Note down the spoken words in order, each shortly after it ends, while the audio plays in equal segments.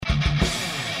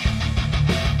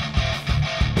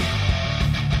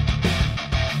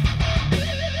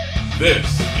This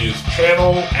is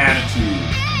Channel Attitude.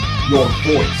 Your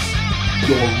voice,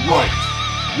 your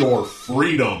right, your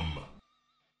freedom.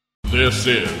 This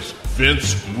is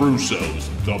Vince Russo's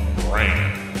The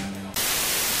Brand.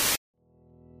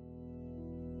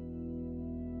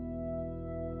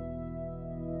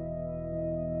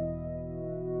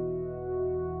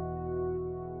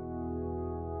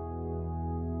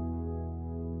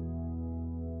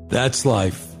 That's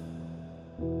life.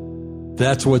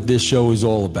 That's what this show is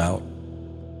all about.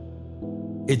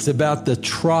 It's about the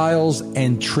trials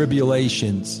and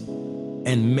tribulations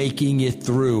and making it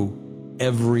through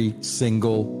every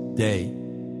single day.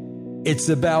 It's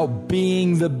about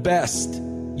being the best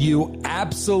you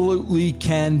absolutely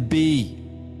can be.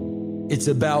 It's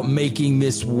about making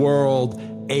this world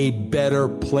a better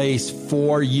place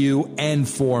for you and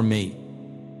for me.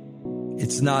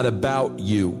 It's not about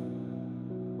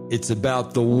you. It's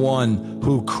about the one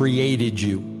who created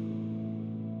you.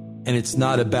 And it's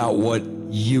not about what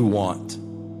you want.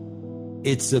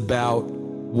 It's about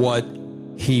what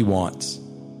he wants.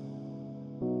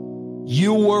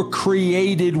 You were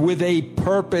created with a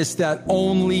purpose that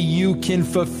only you can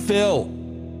fulfill.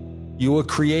 You were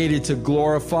created to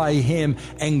glorify him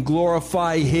and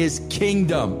glorify his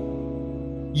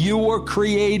kingdom. You were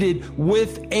created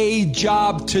with a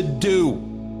job to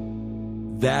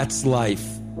do. That's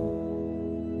life.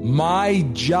 My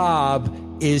job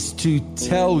is to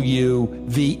tell you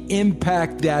the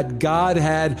impact that God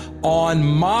had on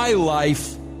my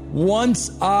life once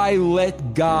I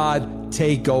let God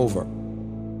take over.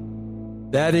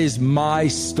 That is my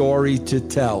story to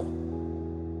tell.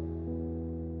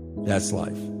 That's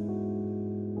life.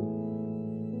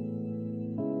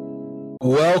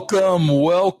 Welcome,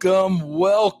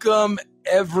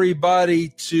 everybody,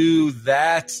 to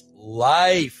That's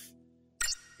Life.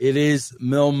 It is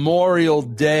Memorial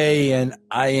Day, and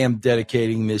I am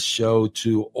dedicating this show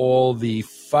to all the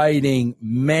fighting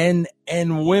men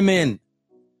and women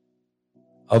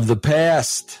of the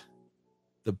past,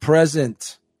 the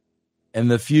present, and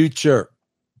the future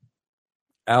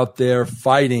out there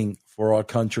fighting for our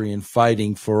country and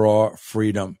fighting for our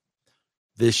freedom.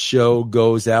 This show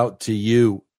goes out to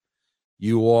you.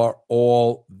 You are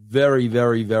all very,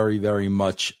 very, very, very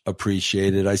much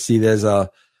appreciated. I see there's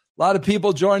a lot of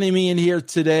people joining me in here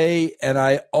today, and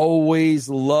I always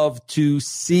love to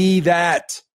see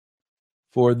that,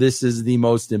 for this is the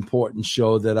most important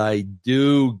show that I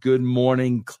do. Good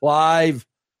morning, Clive.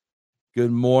 Good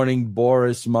morning,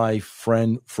 Boris, my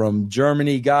friend from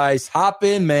Germany. Guys, hop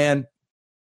in, man.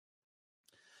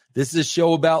 This is a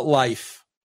show about life.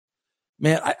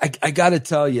 Man, I got to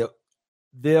tell you,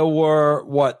 there were,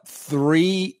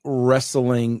 3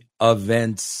 wrestling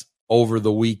events over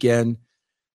the weekend.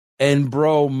 And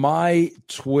bro, my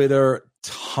Twitter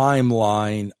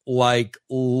timeline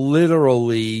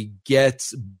literally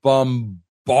gets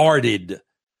bombarded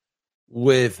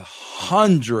with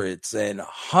hundreds and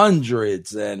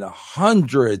hundreds and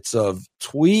hundreds of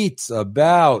tweets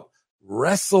about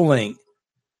wrestling.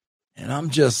 And I'm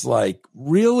just like,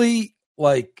 really?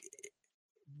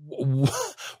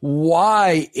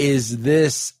 Why is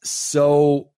this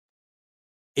so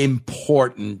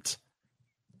important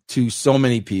to so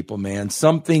many people, man?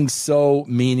 Something so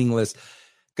meaningless.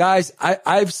 Guys,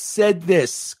 I've said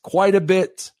this quite a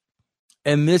bit,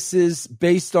 and this is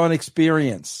based on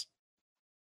experience.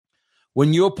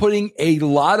 When you're putting a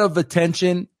lot of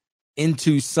attention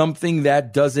into something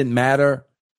that doesn't matter,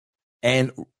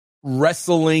 and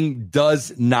wrestling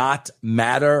does not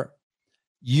matter,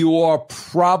 you are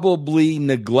probably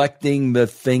neglecting the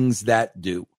things that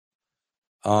do.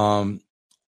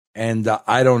 And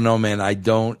I don't know, man. I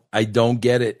don't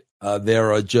get it.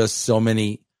 There are just so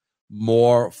many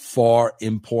more far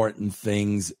important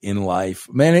things in life,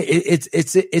 man.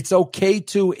 It's okay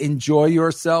to enjoy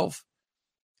yourself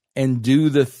and do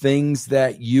the things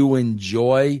that you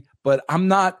enjoy, but I'm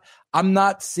not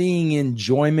seeing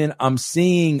enjoyment. I'm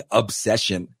seeing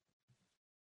obsession,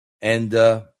 and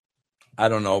I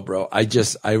don't know, bro. I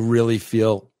really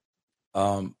feel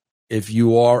if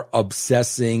you are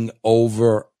obsessing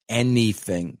over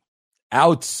anything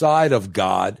outside of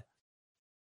God,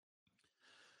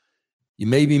 you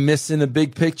may be missing the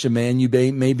big picture, man. You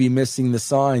may be missing the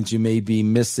signs. You may be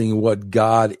missing what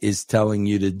God is telling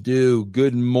you to do.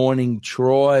 Good morning,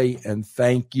 Troy, and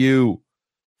thank you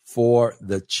for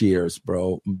the cheers,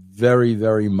 bro. Very,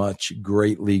 very much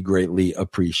greatly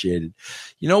appreciated.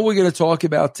 You know what we're going to talk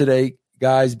about today,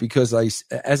 guys, because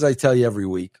as I tell you every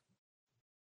week,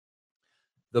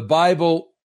 the Bible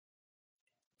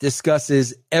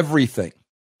discusses everything.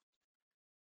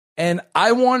 And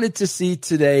I wanted to see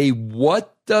today,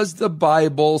 what does the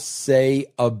Bible say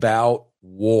about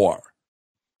war?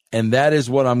 And that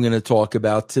is what I'm going to talk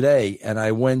about today. And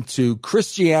I went to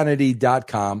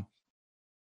Christianity.com.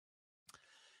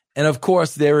 And of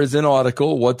course, there is an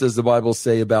article, What Does the Bible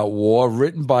Say About War?,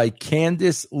 written by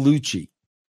Candace Lucci.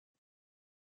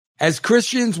 As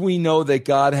Christians, we know that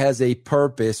God has a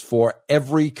purpose for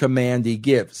every command he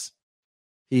gives.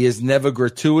 He is never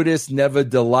gratuitous, never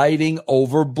delighting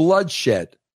over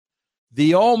bloodshed.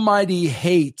 The Almighty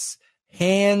hates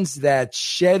hands that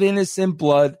shed innocent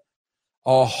blood,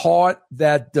 a heart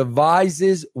that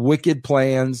devises wicked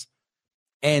plans,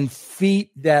 and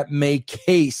feet that make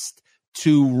haste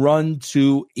to run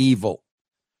to evil.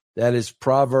 That is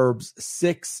Proverbs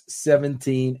 6,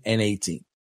 17, and 18.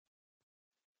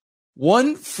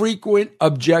 One frequent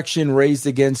objection raised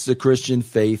against the Christian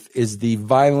faith is the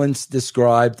violence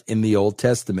described in the Old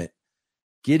Testament.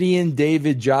 Gideon,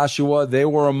 David, Joshua, they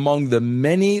were among the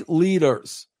many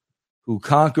leaders who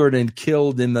conquered and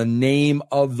killed in the name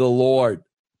of the Lord.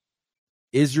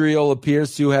 Israel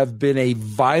appears to have been a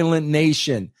violent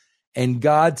nation, and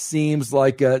God seems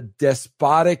like a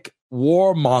despotic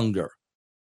warmonger.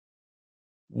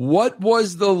 What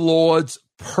was the Lord's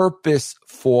purpose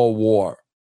for war?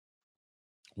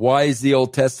 Why is the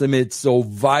Old Testament so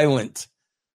violent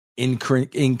in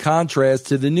contrast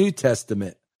to the New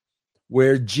Testament,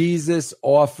 where Jesus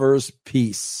offers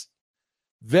peace?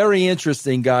 Very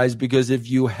interesting, guys, because if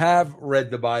you have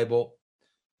read the Bible,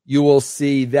 you will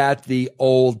see that the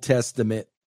Old Testament,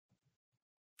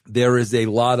 there is a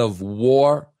lot of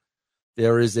war,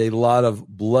 there is a lot of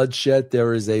bloodshed,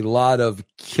 there is a lot of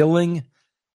killing,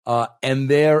 and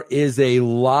there is a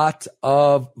lot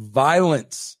of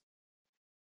violence.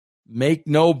 Make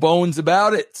no bones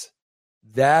about it.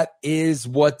 That is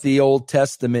what the Old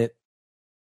Testament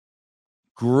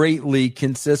greatly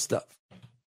consists of.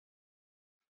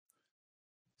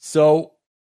 So,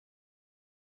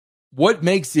 what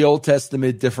makes the Old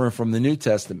Testament different from the New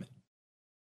Testament?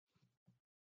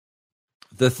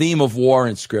 The theme of war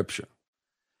in Scripture.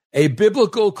 A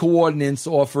biblical coordinates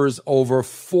offers over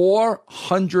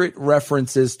 400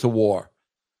 references to war.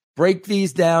 Break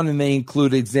these down, and they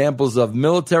include examples of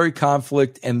military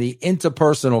conflict and the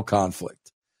interpersonal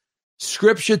conflict.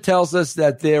 Scripture tells us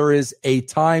that there is a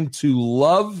time to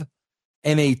love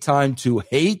and a time to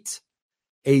hate,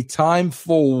 a time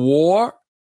for war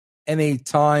and a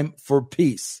time for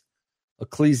peace.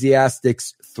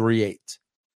 Ecclesiastes 3:8.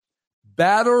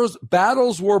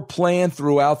 Battles were planned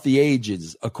throughout the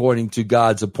ages according to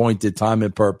God's appointed time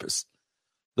and purpose.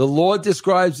 The Lord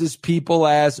describes his people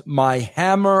as my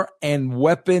hammer and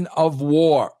weapon of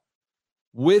war.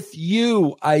 With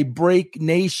you, I break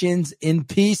nations in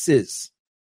pieces.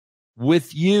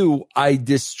 With you, I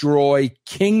destroy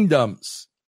kingdoms.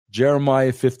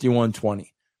 Jeremiah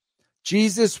 51:20.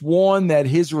 Jesus warned that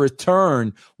his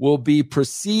return will be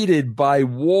preceded by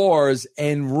wars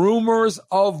and rumors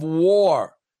of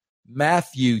war.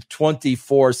 Matthew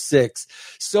 24:6.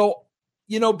 So,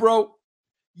 bro,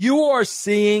 you are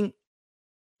seeing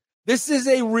this is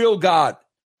a real God,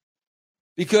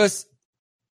 because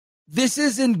this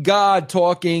isn't God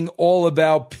talking all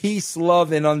about peace,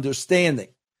 love, and understanding.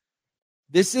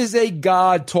 This is a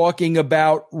God talking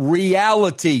about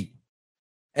reality.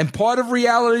 And part of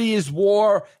reality is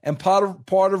war, and part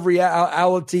of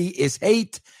reality is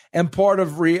hate, and part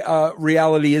of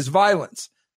reality is violence.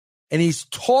 And he's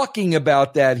talking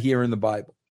about that here in the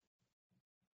Bible.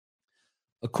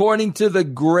 According to the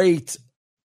great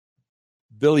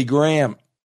Billy Graham,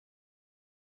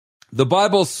 the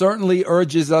Bible certainly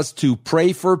urges us to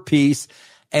pray for peace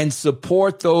and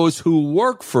support those who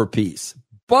work for peace.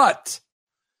 But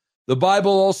the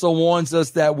Bible also warns us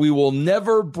that we will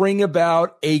never bring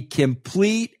about a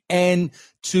complete end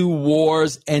to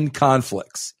wars and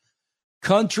conflicts.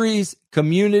 Countries,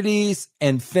 communities,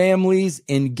 and families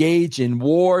engage in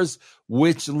wars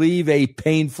which leave a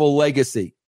painful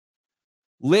legacy.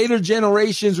 Later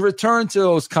generations return to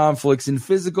those conflicts in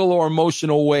physical or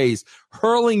emotional ways,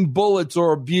 hurling bullets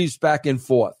or abuse back and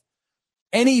forth.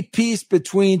 Any peace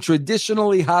between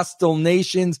traditionally hostile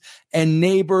nations and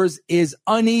neighbors is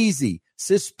uneasy,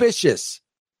 suspicious.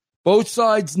 Both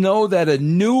sides know that a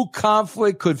new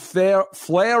conflict could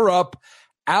flare up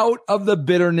out of the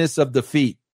bitterness of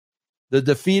defeat. The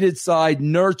defeated side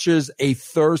nurtures a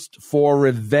thirst for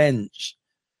revenge.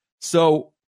 So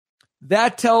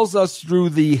that tells us through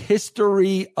the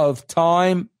history of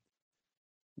time,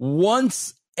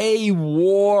 once a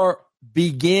war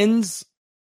begins,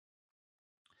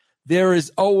 there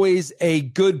is always a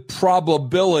good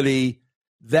probability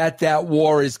that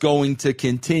war is going to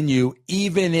continue,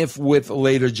 even if with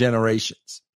later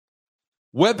generations.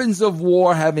 Weapons of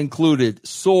war have included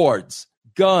swords,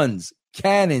 guns,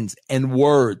 cannons, and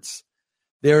words.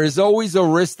 There is always a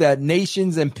risk that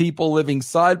nations and people living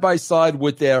side by side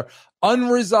with their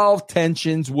unresolved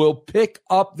tensions will pick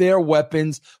up their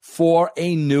weapons for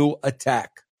a new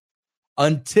attack.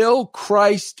 Until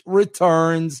Christ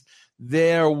returns,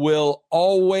 there will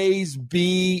always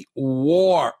be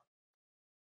war.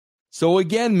 So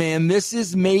again, man, this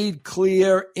is made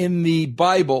clear in the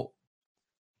Bible.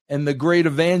 And the great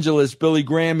evangelist Billy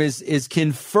Graham is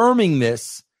confirming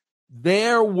this.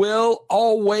 There will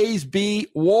always be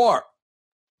war.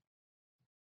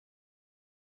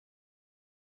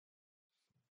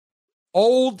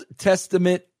 Old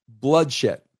Testament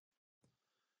bloodshed.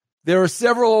 There are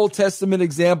several Old Testament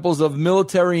examples of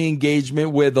military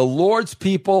engagement where the Lord's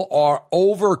people are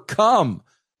overcome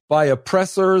by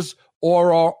oppressors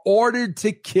or are ordered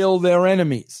to kill their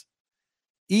enemies.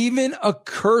 Even a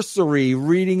cursory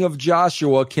reading of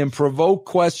Joshua can provoke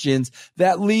questions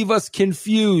that leave us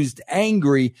confused,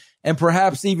 angry, and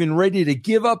perhaps even ready to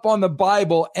give up on the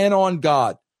Bible and on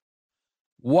God.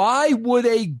 Why would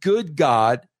a good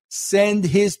God send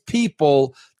his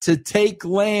people to take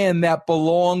land that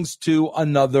belongs to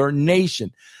another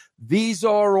nation? These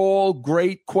are all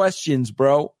great questions,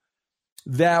 bro,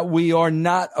 that we are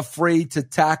not afraid to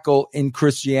tackle in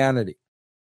Christianity.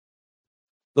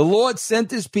 The Lord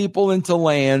sent his people into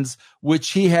lands which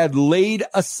he had laid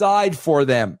aside for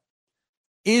them.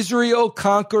 Israel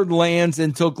conquered lands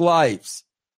and took lives.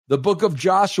 The book of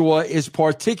Joshua is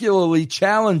particularly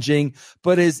challenging,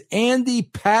 but as Andy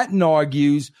Patton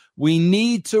argues, we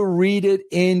need to read it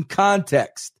in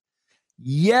context.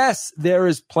 Yes, there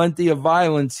is plenty of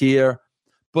violence here,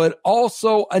 but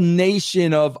also a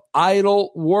nation of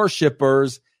idol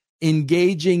worshipers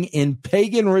engaging in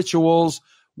pagan rituals,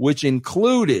 which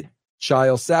included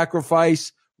child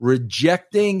sacrifice,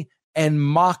 rejecting and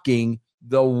mocking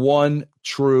the one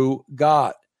true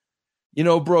God. You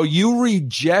know, bro, you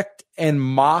reject and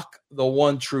mock the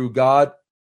one true God,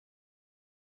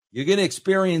 you're going to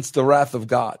experience the wrath of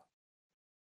God.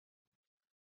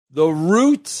 The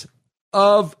root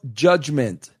of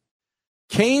judgment.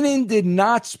 Canaan did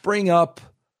not spring up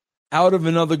out of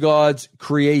another God's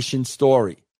creation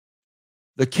story.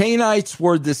 The Canaanites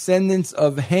were descendants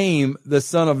of Ham, the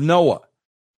son of Noah.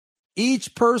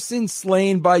 Each person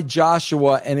slain by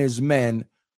Joshua and his men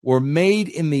were made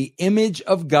in the image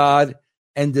of God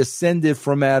and descended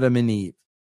from Adam and Eve.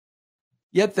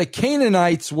 Yet the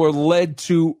Canaanites were led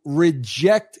to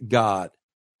reject God,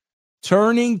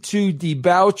 turning to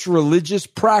debauch religious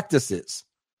practices.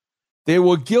 They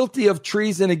were guilty of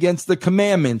treason against the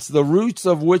commandments, the roots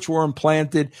of which were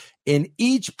implanted in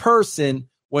each person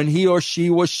when he or she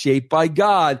was shaped by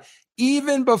God,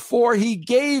 even before he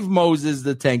gave Moses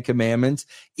the Ten Commandments,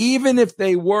 even if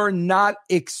they were not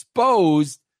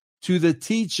exposed to the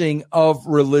teaching of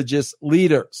religious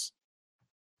leaders.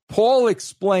 Paul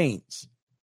explains,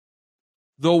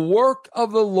 the work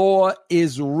of the law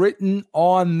is written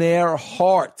on their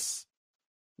hearts,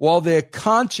 while their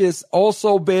conscience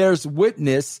also bears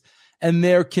witness, and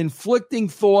their conflicting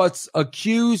thoughts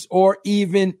accuse or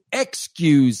even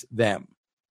excuse them.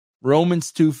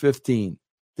 Romans 2:15.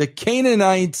 The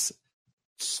Canaanites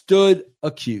stood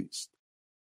accused.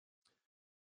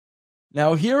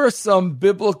 Now, here are some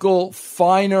biblical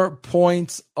finer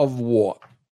points of war.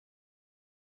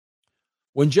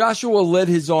 When Joshua led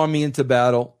his army into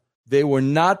battle, they were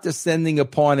not descending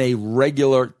upon a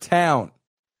regular town.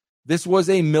 This was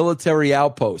a military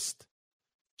outpost.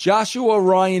 Joshua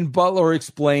Ryan Butler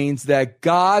explains that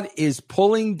God is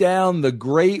pulling down the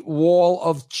Great Wall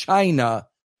of China,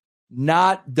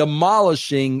 not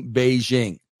demolishing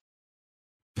Beijing.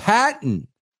 Patton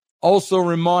also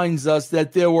reminds us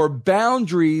that there were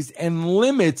boundaries and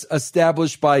limits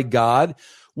established by God,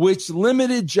 which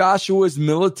limited Joshua's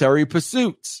military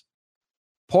pursuits.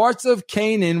 Parts of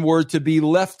Canaan were to be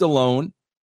left alone,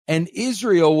 and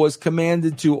Israel was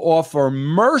commanded to offer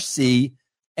mercy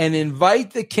and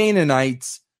invite the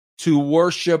Canaanites to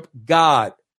worship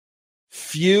God.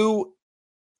 Few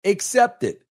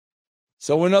accepted.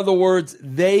 So in other words,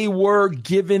 they were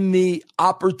given the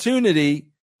opportunity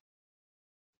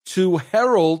to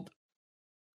herald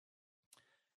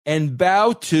and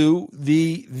bow to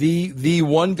the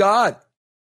one God,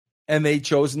 and they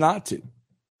chose not to.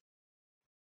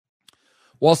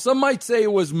 While some might say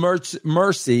it was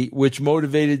mercy which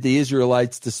motivated the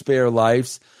Israelites to spare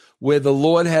lives, where the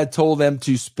Lord had told them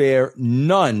to spare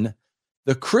none,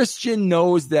 the Christian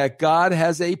knows that God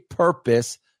has a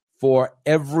purpose for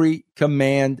every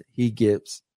command he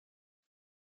gives.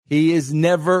 He is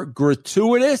never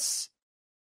gratuitous,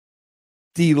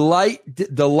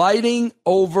 delighting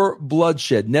over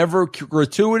bloodshed. Never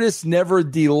gratuitous, never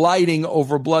delighting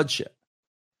over bloodshed.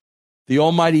 The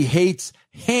Almighty hates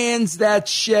hands that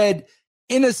shed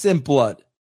innocent blood,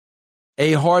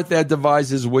 a heart that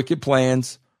devises wicked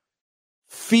plans,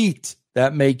 feet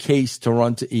that make haste to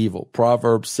run to evil.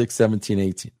 Proverbs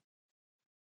 6:17-18.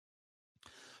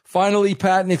 Finally,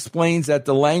 Patton explains that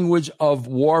the language of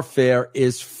warfare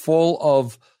is full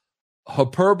of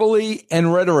hyperbole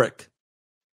and rhetoric,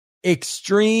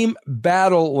 extreme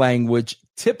battle language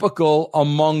typical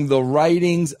among the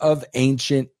writings of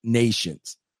ancient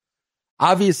nations.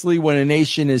 Obviously, when a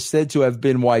nation is said to have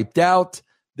been wiped out,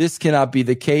 this cannot be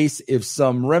the case if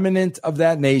some remnant of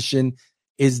that nation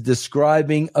is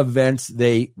describing events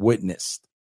they witnessed.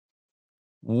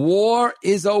 War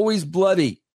is always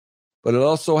bloody, but it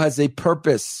also has a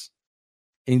purpose.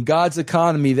 In God's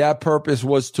economy, that purpose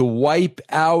was to wipe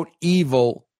out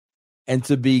evil and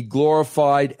to be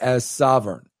glorified as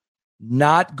sovereign,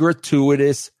 not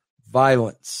gratuitous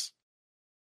violence.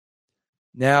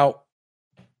 Now,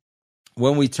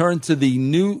 when we turn to the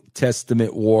New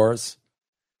Testament wars,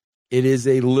 it is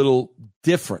a little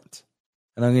different.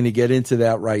 And I'm going to get into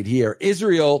that right here.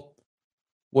 Israel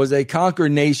was a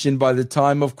conquered nation by the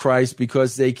time of Christ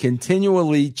because they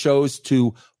continually chose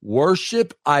to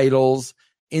worship idols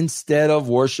instead of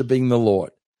worshiping the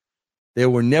Lord. They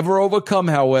were never overcome,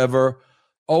 however,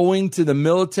 owing to the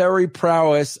military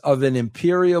prowess of an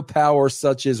imperial power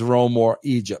such as Rome or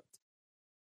Egypt.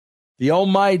 The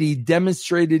Almighty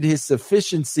demonstrated his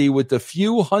sufficiency with the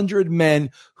few hundred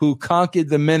men who conquered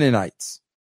the Midianites.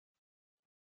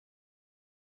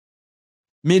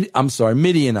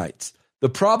 The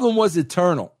problem was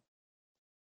eternal.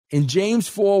 In James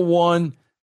 4:1,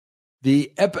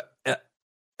 the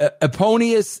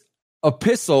Eponymous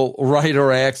epistle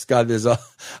writer asks, God, there's a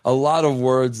lot of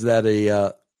words that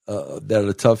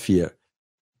are tough here.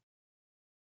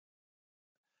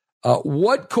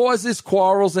 What causes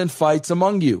quarrels and fights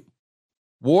among you?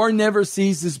 War never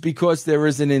ceases because there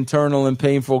is an internal and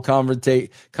painful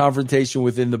confrontation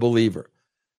within the believer.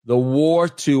 The war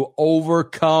to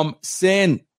overcome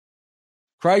sin.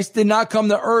 Christ did not come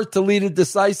to earth to lead a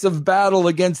decisive battle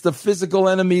against the physical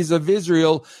enemies of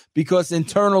Israel because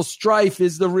internal strife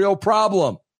is the real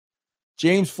problem.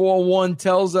 James 4:1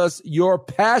 tells us your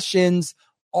passions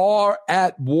are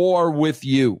at war with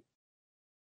you.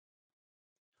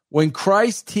 When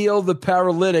Christ healed the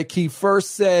paralytic, he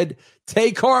first said,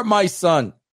 "Take heart, my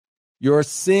son. Your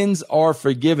sins are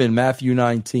forgiven," Matthew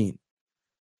 19.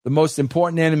 The most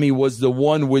important enemy was the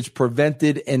one which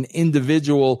prevented an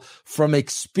individual from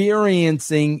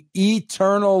experiencing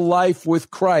eternal life with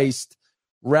Christ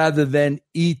rather than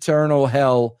eternal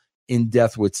hell in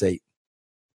death with Satan.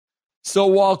 So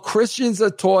while Christians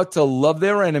are taught to love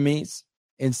their enemies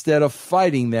instead of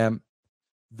fighting them,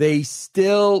 they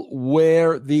still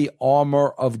wear the armor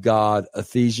of God,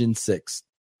 Ephesians 6,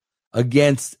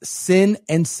 against sin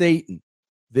and Satan,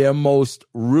 their most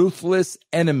ruthless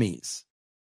enemies.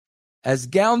 As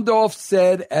Gandalf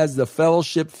said as the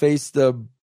fellowship faced the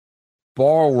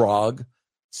Balrog,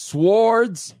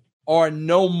 swords are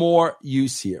no more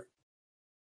use here.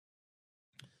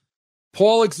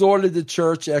 Paul exhorted the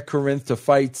church at Corinth to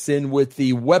fight sin with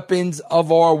the weapons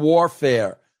of our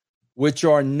warfare, which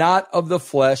are not of the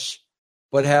flesh,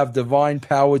 but have divine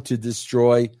power to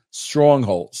destroy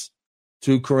strongholds.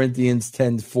 2 Corinthians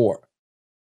 10:4.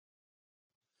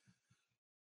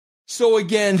 So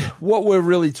again, what we're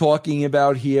really talking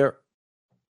about here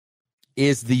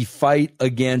is the fight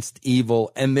against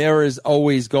evil. And there is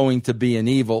always going to be an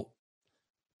evil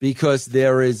because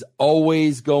there is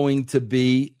always going to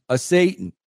be a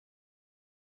Satan.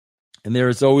 And there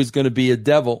is always going to be a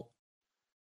devil.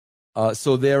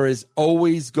 So there is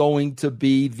always going to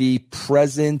be the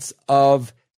presence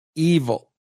of evil.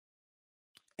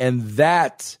 And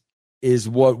that is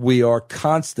what we are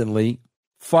constantly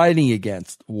fighting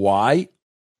against. Why?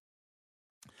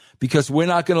 Because we're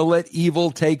not going to let evil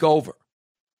take over.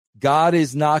 God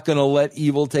is not going to let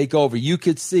evil take over. You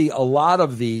could see a lot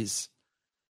of these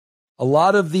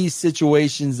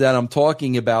situations that I'm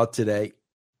talking about today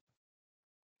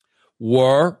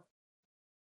were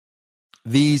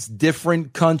these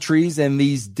different countries and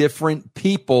these different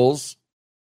peoples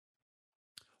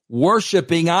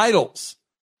worshiping idols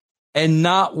and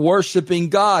not worshiping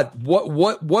God.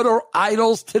 What are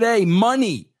idols today?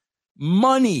 Money,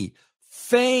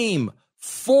 fame,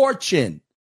 fortune,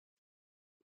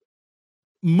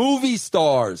 movie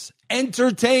stars,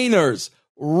 entertainers,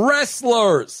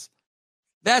 wrestlers.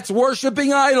 That's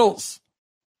worshiping idols.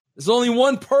 There's only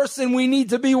one person we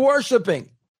need to be worshiping.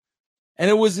 And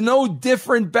it was no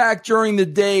different back during the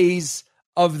days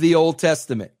of the Old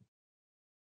Testament.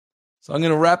 So I'm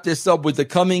going to wrap this up with the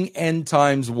coming end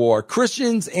times war.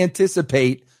 Christians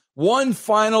anticipate one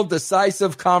final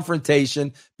decisive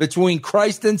confrontation between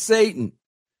Christ and Satan.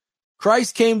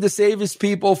 Christ came to save his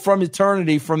people from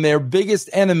eternity from their biggest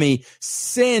enemy,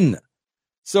 sin.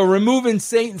 So removing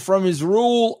Satan from his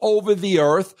rule over the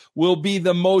earth will be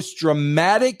the most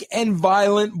dramatic and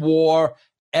violent war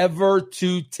ever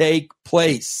to take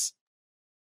place.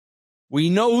 We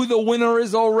know who the winner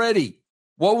is already.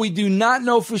 What we do not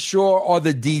know for sure are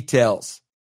the details.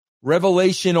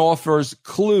 Revelation offers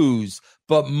clues,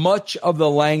 but much of the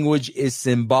language is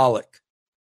symbolic.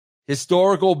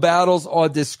 Historical battles are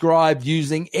described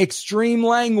using extreme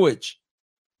language.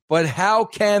 But how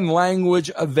can language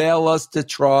avail us to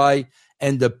try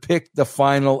and depict the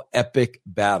final epic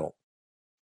battle?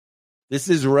 This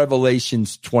is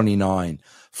Revelations 29.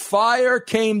 Fire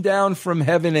came down from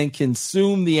heaven and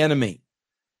consumed the enemy.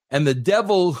 And the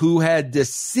devil who had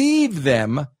deceived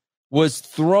them was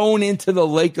thrown into the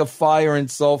lake of fire and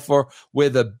sulfur where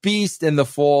the beast and the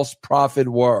false prophet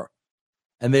were.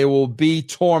 And they will be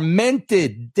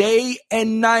tormented day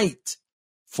and night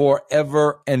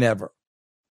forever and ever.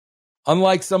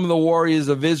 Unlike some of the warriors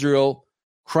of Israel,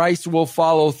 Christ will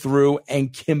follow through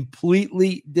and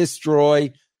completely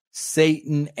destroy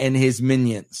Satan and his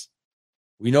minions.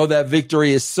 We know that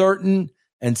victory is certain,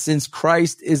 and since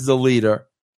Christ is the leader,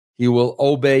 he will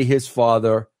obey his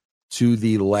Father to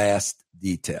the last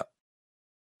detail.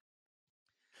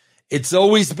 It's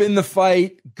always been the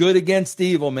fight, good against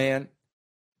evil, man.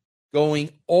 Going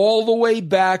all the way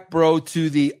back, bro, to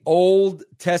the Old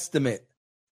Testament.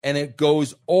 And it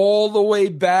goes all the way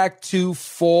back to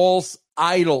false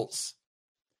idols.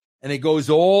 And it goes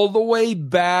all the way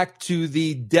back to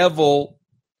the devil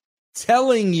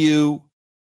telling you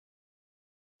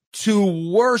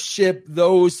to worship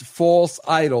those false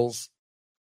idols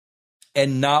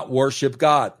and not worship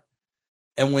God.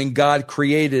 And when God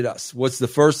created us, what's the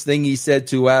first thing he said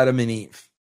to Adam and Eve?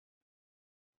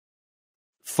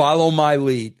 Follow my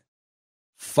lead.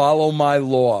 Follow my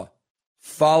law.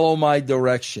 Follow my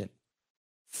direction.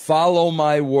 Follow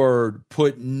my word.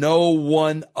 Put no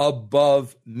one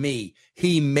above me.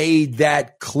 He made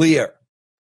that clear.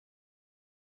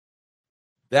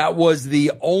 That was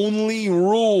the only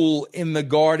rule in the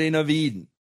Garden of Eden.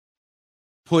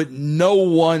 Put no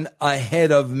one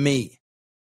ahead of me.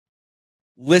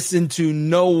 Listen to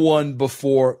no one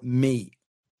before me.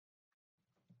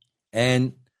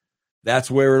 And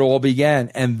that's where it all began.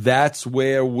 And that's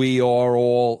where we are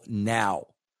all now.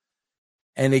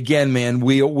 And again, man,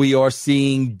 we are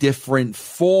seeing different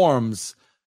forms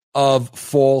of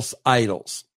false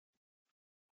idols,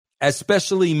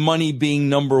 especially money being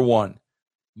number one.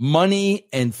 Money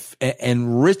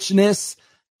and richness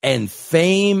and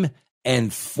fame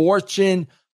and fortune,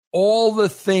 all the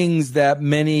things that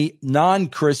many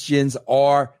non-Christians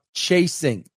are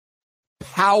chasing.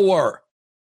 Power,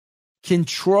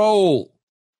 control,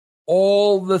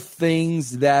 all the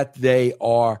things that they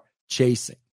are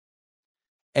chasing.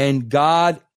 And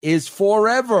God is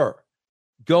forever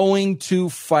going to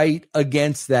fight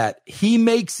against that. He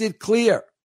makes it clear.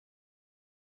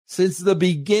 Since the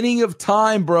beginning of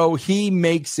time, bro, he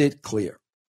makes it clear.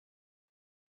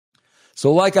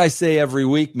 So like I say every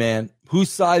week, man, whose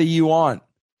side are you on?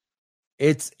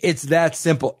 It's that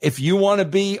simple. If you want to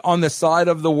be on the side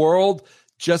of the world,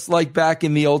 just like back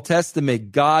in the Old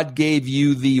Testament, God gave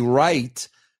you the right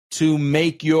to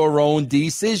make your own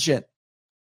decision.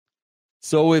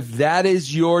 So if that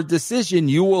is your decision,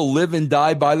 you will live and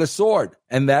die by the sword,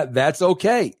 and that's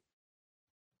okay.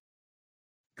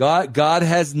 God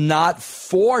has not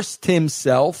forced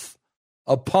himself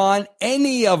upon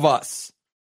any of us,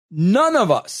 none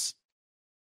of us.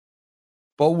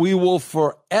 But we will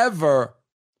forever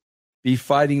be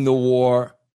fighting the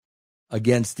war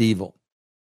against evil.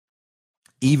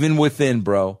 Even within,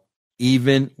 bro,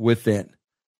 even within.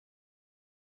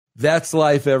 That's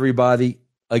life, everybody.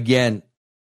 Again,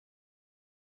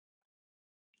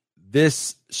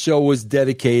 this show was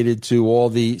dedicated to all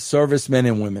the servicemen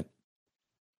and women.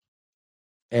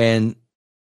 And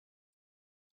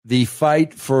the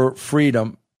fight for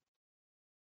freedom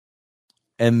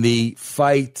and the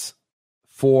fight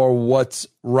for what's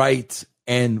right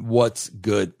and what's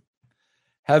good.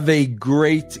 Have a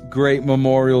great, great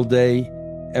Memorial Day,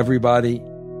 everybody.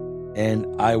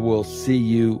 And I will see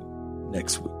you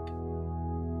next week.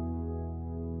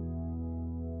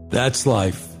 That's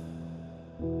life.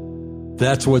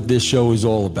 That's what this show is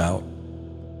all about.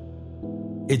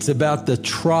 It's about the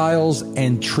trials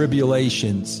and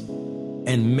tribulations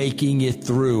and making it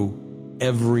through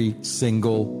every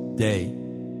single day.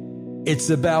 It's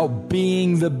about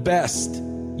being the best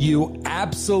you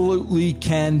absolutely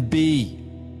can be.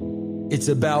 It's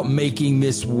about making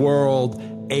this world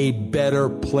a better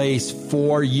place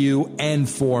for you and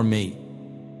for me.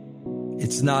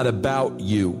 It's not about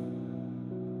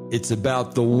you. It's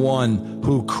about the one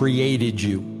who created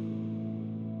you.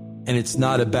 And it's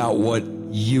not about what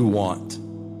you want.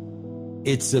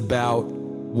 It's about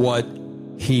what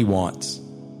he wants.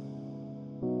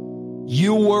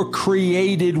 You were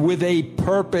created with a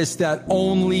purpose that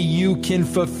only you can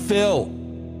fulfill.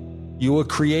 You were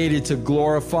created to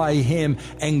glorify him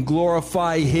and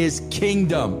glorify his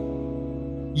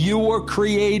kingdom. You were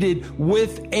created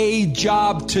with a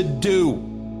job to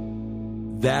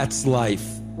do. That's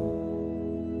life.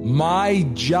 My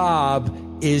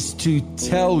job is to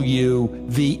tell you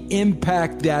the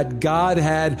impact that God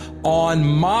had on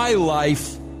my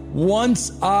life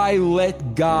once I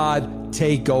let God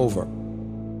take over.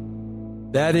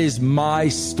 That is my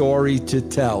story to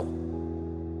tell.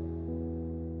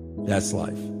 That's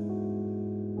life.